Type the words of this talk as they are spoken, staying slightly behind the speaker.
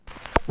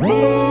Hey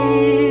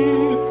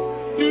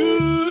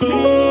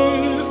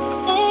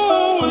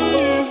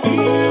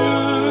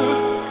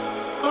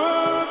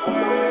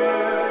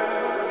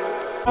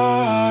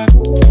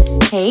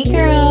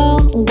girl,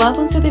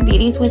 welcome to the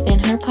Beauties Within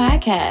Her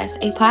podcast,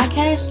 a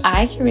podcast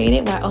I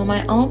curated while on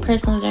my own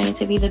personal journey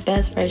to be the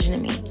best version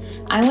of me.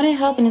 I want to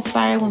help and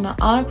inspire women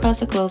all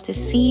across the globe to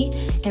see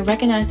and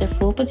recognize their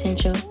full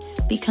potential,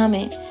 become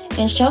it,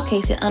 and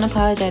showcase it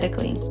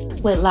unapologetically.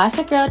 With lots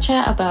of girl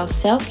chat about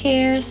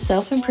self-care,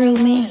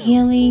 self-improvement,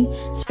 healing,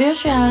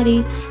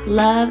 spirituality,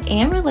 love,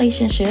 and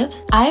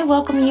relationships, I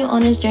welcome you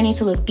on this journey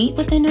to look deep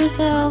within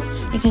ourselves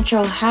and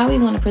control how we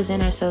want to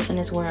present ourselves in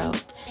this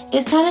world.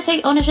 It's time to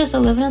take ownership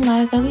of living the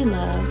lives that we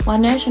love while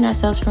nurturing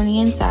ourselves from the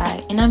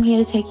inside, and I'm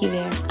here to take you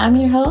there. I'm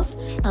your host,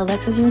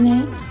 Alexis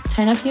Renee.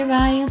 Turn up your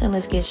volumes and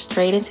let's get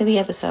straight into the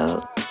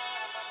episode.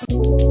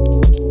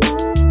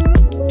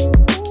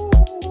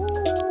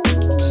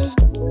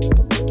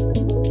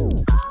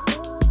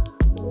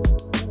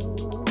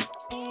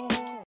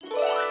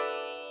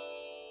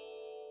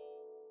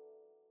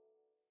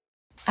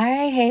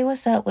 Alright, hey,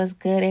 what's up? What's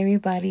good,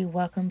 everybody?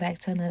 Welcome back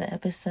to another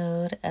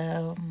episode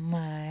of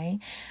my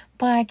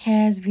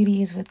podcast,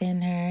 Beauty is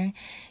Within Her.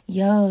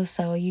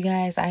 So you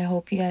guys, I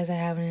hope you guys are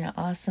having an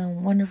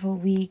awesome, wonderful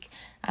week.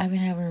 I've been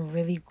having a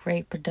really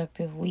great,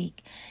 productive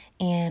week.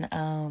 And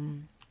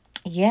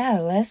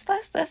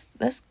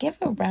let's give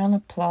a round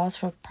of applause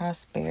for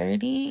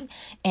prosperity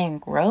and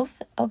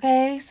growth.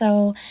 Okay,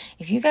 so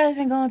if you guys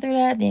been going through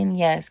that, then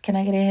yes, can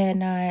I get a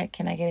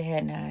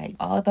head nod?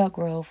 All about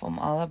growth. I'm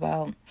all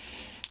about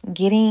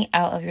getting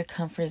out of your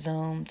comfort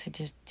zone to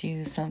just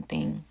do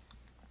something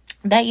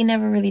that you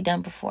never really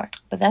done before.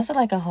 But that's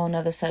like a whole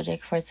nother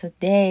subject for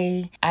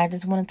today. I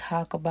just want to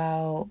talk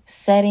about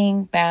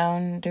setting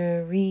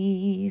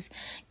boundaries.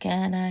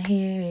 Can I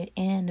hear it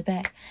in the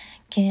back?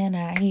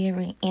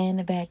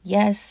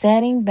 Yes,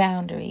 setting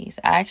boundaries.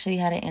 I actually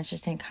had an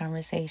interesting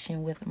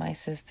conversation with my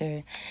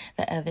sister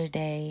the other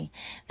day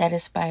that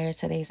inspired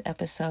today's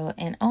episode.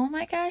 And oh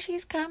my gosh,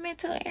 she's coming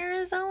to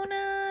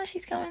Arizona.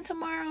 She's coming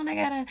tomorrow, and I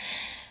gotta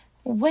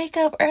wake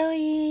up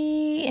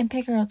early and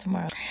pick her up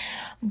tomorrow.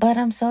 But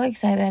I'm so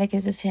excited that I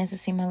get the chance to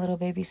see my little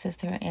baby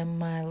sister and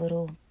my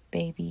little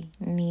baby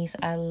niece.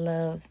 I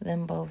love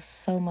them both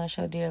so much,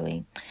 so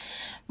dearly.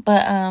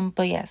 But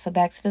yeah, so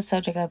back to the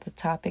subject of the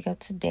topic of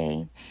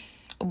today.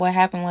 What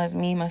happened was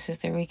me and my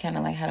sister, we kind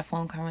of like had a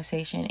phone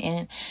conversation,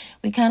 and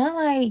we kind of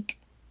like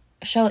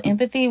showed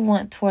empathy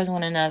towards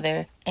one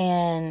another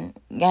and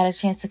got a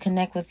chance to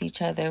connect with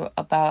each other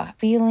about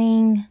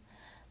feeling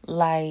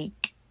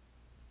like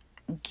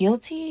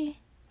guilty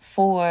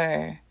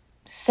for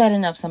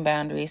setting up some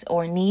boundaries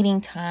or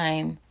needing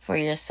time for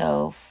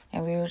yourself.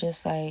 And we were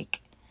just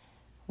like,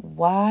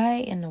 why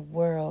in the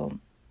world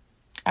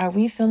are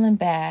we feeling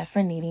bad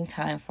for needing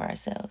time for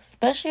ourselves?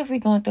 Especially if we're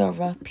going through a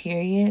rough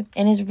period.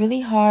 And it's really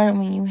hard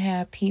when you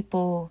have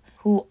people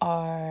who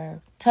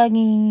are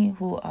tugging,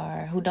 who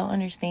don't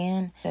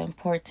understand the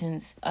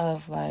importance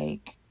of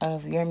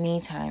your me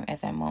time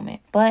at that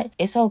moment. But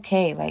it's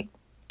okay. Like,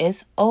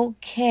 it's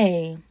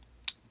okay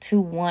to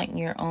want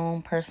your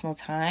own personal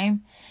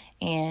time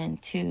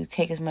and to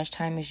take as much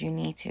time as you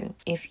need to.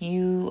 If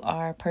you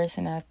are a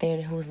person out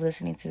there who's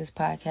listening to this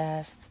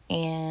podcast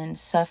and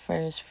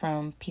suffers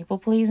from people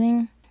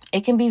pleasing,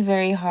 it can be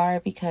very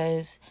hard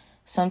because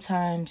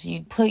sometimes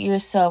you put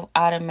yourself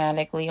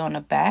automatically on a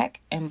back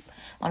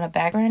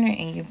burner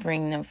and you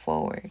bring them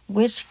forward,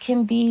 which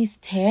can be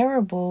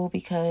terrible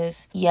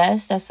because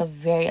yes, that's a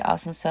very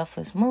awesome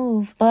selfless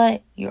move,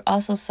 but you're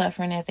also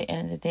suffering at the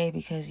end of the day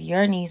because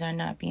your needs are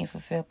not being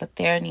fulfilled, but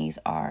their needs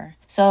are.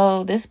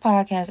 So this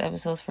podcast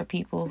episode is for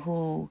people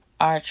who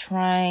are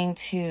trying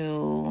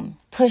to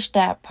push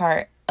that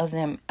part of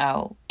them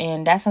out.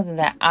 And that's something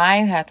that I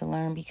had to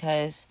learn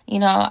because,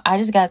 I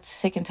just got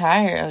sick and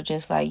tired of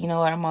just like,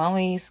 I'm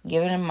always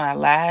giving my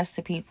last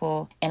to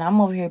people and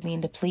I'm over here being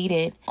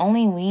depleted.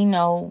 Only we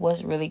know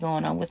what's really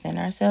going on within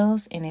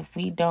ourselves. And if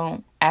we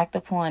don't act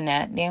upon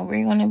that, then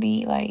we're going to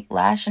be like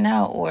lashing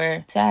out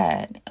or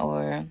sad,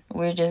 or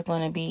we're just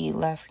going to be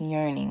left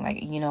yearning.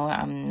 Like,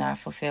 I'm not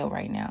fulfilled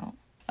right now.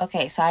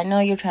 Okay, so I know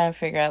you're trying to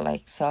figure out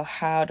so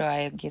how do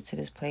I get to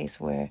this place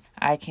where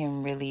I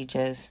can really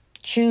just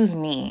choose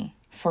me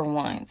for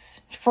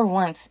once,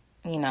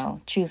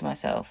 choose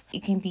myself.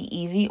 It can be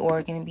easy or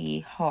it can be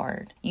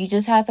hard. You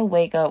just have to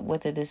wake up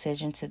with a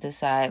decision to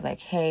decide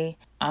hey,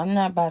 I'm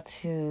not about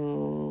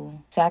to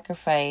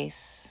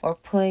sacrifice or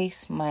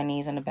place my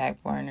needs on the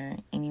back burner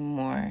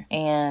anymore.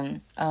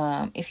 And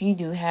if you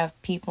do have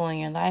people in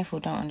your life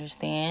who don't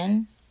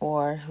understand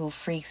or who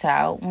freaks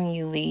out when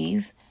you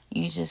leave,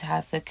 you just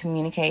have to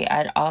communicate.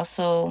 I'd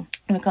also,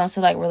 when it comes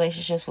to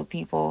relationships with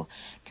people,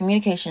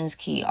 communication is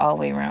key all the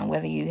way around.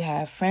 Whether you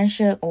have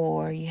friendship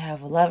or you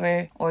have a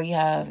lover or you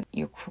have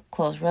your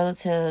close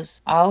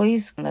relatives,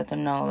 always let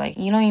them know.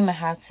 You don't even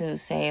have to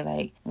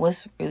say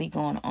what's really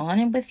going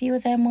on with you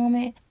at that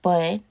moment,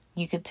 but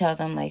You could tell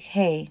them like,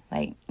 hey,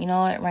 like, you know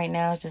what, right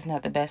now is just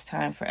not the best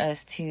time for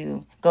us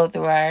to go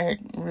through our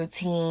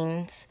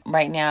routines.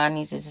 Right now I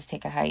need to just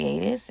take a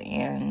hiatus,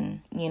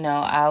 and, you know,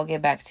 I'll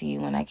get back to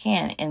you when I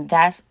can. And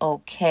that's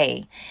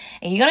okay.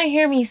 And you're going to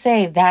hear me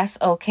say that's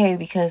okay,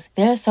 because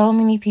there are so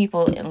many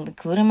people,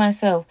 including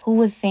myself, who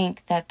would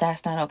think that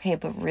that's not okay.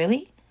 But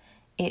really,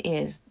 it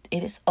is.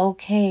 It is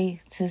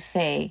okay to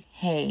say,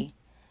 hey,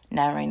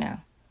 not right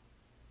now.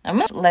 I'm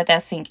going to let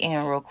that sink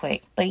in real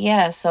quick. But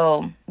yeah,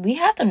 so we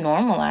have to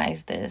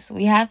normalize this.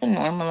 We have to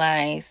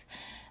normalize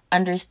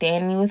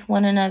understanding with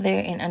one another,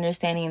 and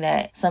understanding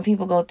that some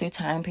people go through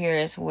time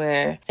periods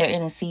where they're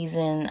in a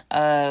season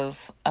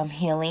of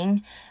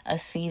healing, a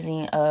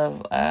season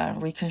of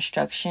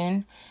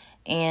reconstruction.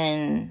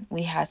 And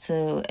we have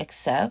to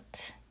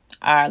accept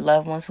our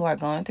loved ones who are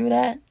going through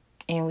that.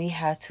 And we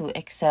have to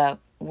accept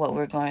what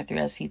we're going through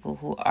as people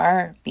who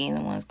are being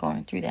the ones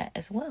going through that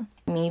as well.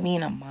 Me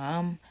being a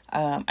mom,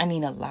 I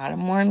need a lot of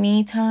more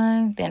me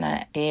time than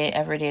I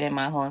ever did in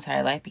my whole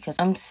entire life, because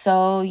I'm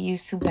so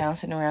used to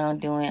bouncing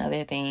around doing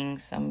other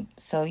things. I'm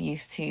so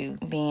used to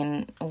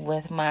being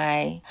with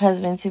my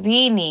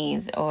husband-to-be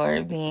needs,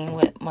 or being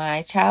with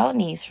my child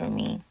needs for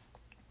me.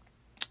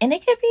 And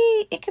it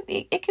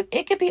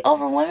could be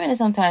overwhelming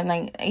sometimes.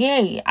 Like,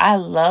 yay, I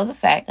love the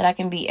fact that I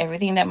can be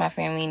everything that my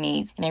family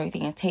needs and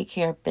everything, and take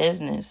care of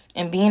business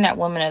and being that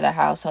woman of the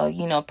household.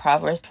 You know,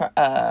 Proverbs,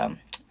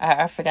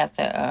 I forgot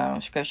the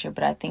scripture,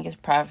 but I think it's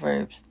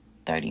Proverbs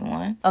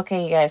 31.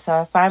 Okay, you guys, so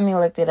I finally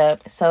looked it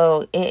up.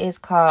 So it is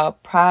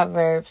called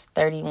Proverbs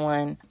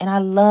 31. And I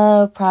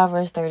love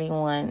Proverbs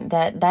 31.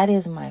 That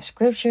is my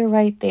scripture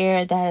right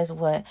there. That is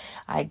what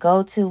I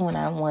go to when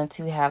I want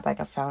to have like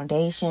a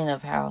foundation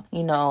of how,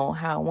 you know,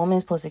 how a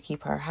woman's supposed to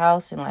keep her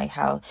house, and like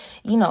how,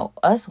 you know,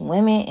 us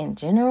women in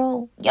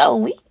general, yo,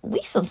 we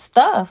some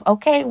stuff,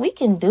 okay? We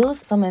can do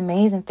some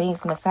amazing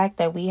things. And the fact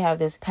that we have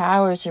this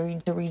power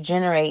to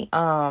regenerate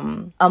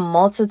a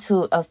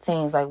multitude of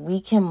things, like we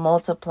can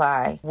multiply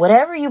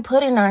whatever you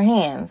put in our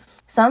hands.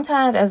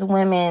 Sometimes as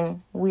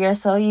women, we are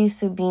so used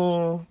to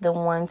being the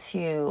one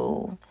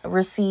to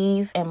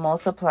receive and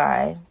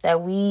multiply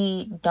that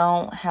we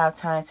don't have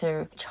time to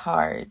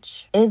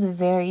recharge. It is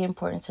very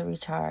important to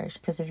recharge,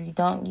 because if you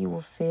don't, you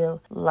will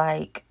feel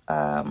like,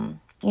 you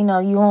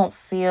won't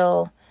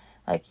feel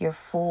like your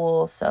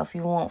full self.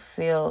 You'll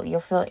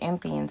feel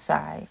empty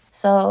inside.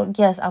 So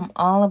yes, I'm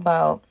all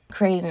about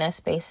creating that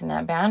space and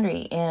that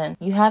boundary. And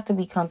you have to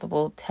be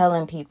comfortable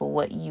telling people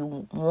what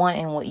you want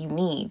and what you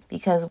need,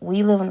 because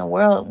we live in a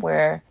world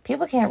where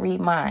people can't read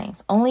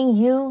minds. Only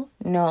you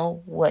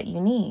know what you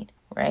need,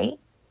 right?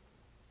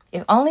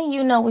 If only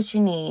you know what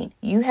you need,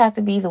 you have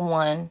to be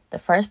the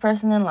first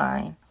person in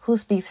line who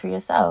speaks for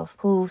yourself,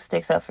 who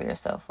sticks up for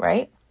yourself,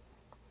 right?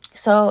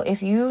 So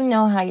if you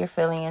know how you're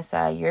feeling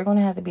inside, you're going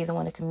to have to be the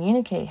one to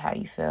communicate how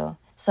you feel.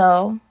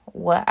 So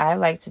what I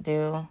like to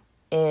do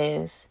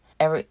is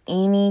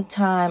any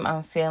time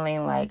I'm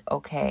feeling like,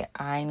 okay,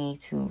 I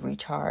need to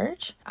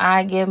recharge,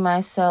 I give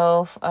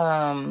myself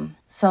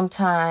some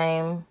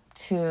time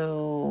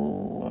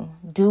to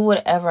do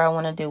whatever I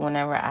want to do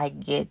whenever I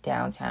get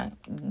downtown.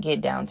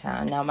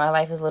 Now, my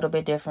life is a little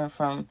bit different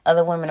from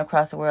other women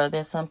across the world.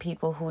 There's some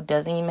people who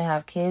doesn't even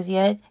have kids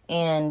yet,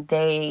 and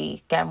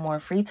they got more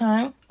free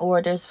time.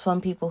 Or there's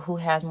some people who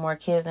has more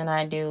kids than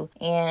I do,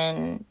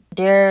 and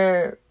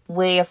their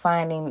way of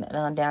finding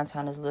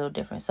downtown is a little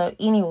different. So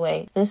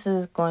anyway, this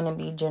is going to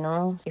be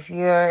general. If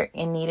you're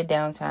in need of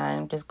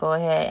downtime, just go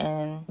ahead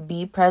and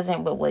be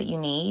present with what you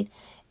need,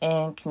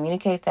 and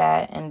communicate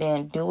that, and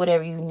then do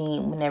whatever you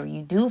need whenever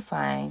you do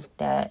find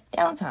that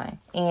downtime.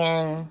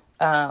 And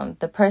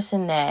the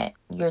person that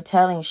you're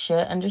telling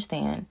should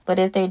understand. But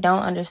if they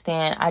don't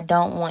understand, I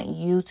don't want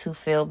you to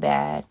feel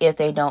bad if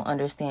they don't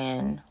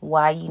understand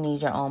why you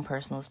need your own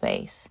personal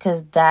space.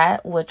 Because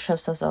that what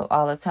trips us up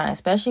all the time,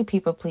 especially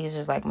people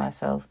pleasers like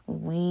myself.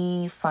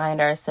 We find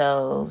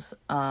ourselves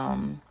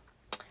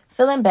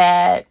feeling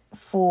bad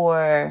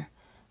for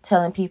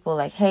telling people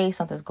like, hey,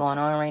 something's going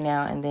on right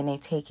now, and then they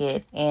take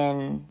it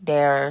and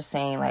they're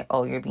saying like,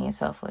 oh, you're being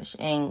selfish.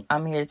 And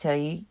I'm here to tell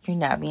you, you're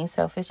not being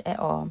selfish at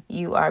all.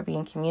 You are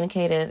being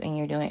communicative, and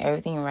you're doing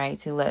everything right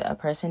to let a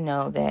person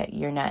know that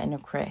you're not in a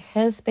correct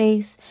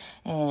headspace.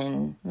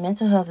 And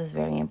mental health is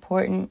very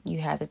important. You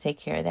have to take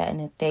care of that.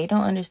 And if they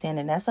don't understand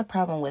it, that's a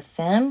problem with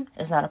them.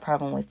 It's not a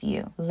problem with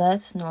you.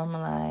 Let's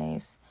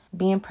normalize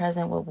being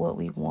present with what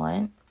we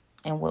want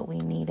and what we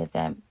need at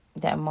that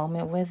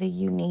moment. Whether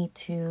you need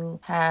to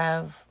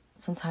have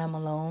some time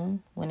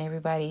alone when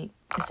everybody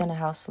is in the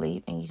house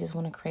sleep, and you just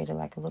want to create a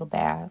little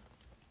bath,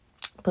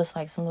 put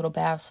like some little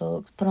bath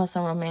soaks, put on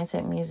some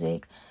romantic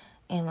music,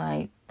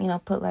 and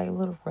put like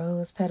little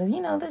rose petals,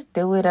 let's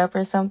do it up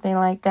or something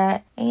like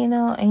that.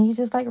 And you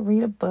just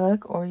read a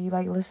book, or you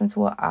listen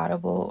to an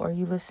Audible, or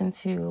you listen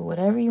to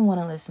whatever you want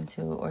to listen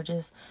to, or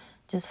just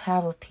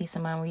have a peace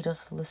of mind where you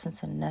just listen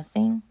to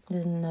nothing.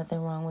 There's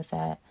nothing wrong with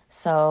that.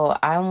 So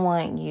I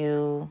want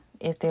you,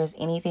 if there's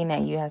anything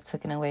that you have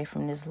taken away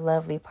from this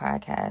lovely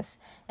podcast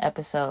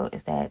episode,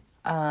 is that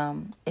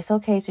it's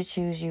okay to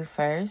choose you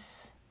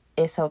first.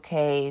 it's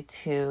okay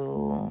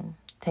to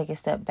take a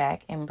step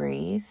back and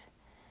breathe.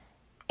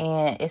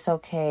 And it's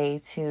okay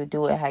to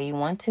do it how you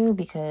want to,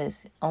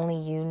 because only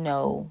you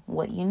know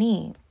what you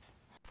need.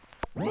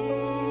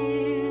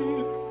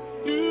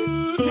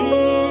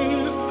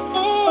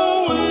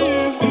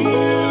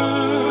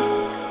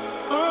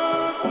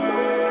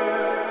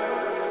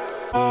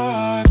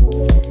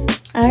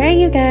 Alright,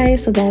 you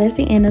guys, so that is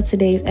the end of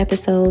today's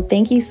episode.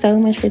 Thank you so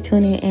much for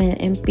tuning in,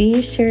 and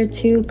be sure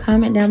to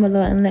comment down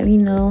below and let me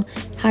know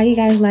how you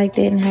guys liked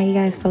it and how you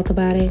guys felt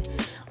about it.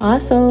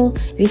 Also,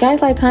 if you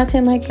guys like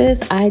content like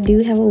this, I do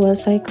have a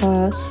website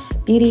called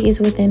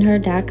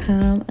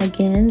beautyiswithinher.com.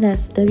 Again,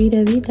 that's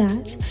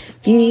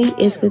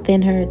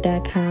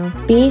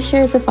www.beautyiswithinher.com. Be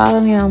sure to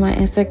follow me on my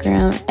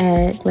Instagram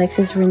at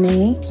Lexus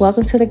Renee.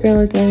 Welcome to the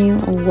Girl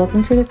Game, or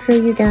welcome to the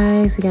crew, you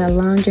guys. We got a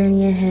long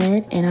journey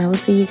ahead, and I will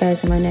see you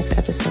guys in my next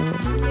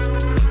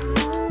episode.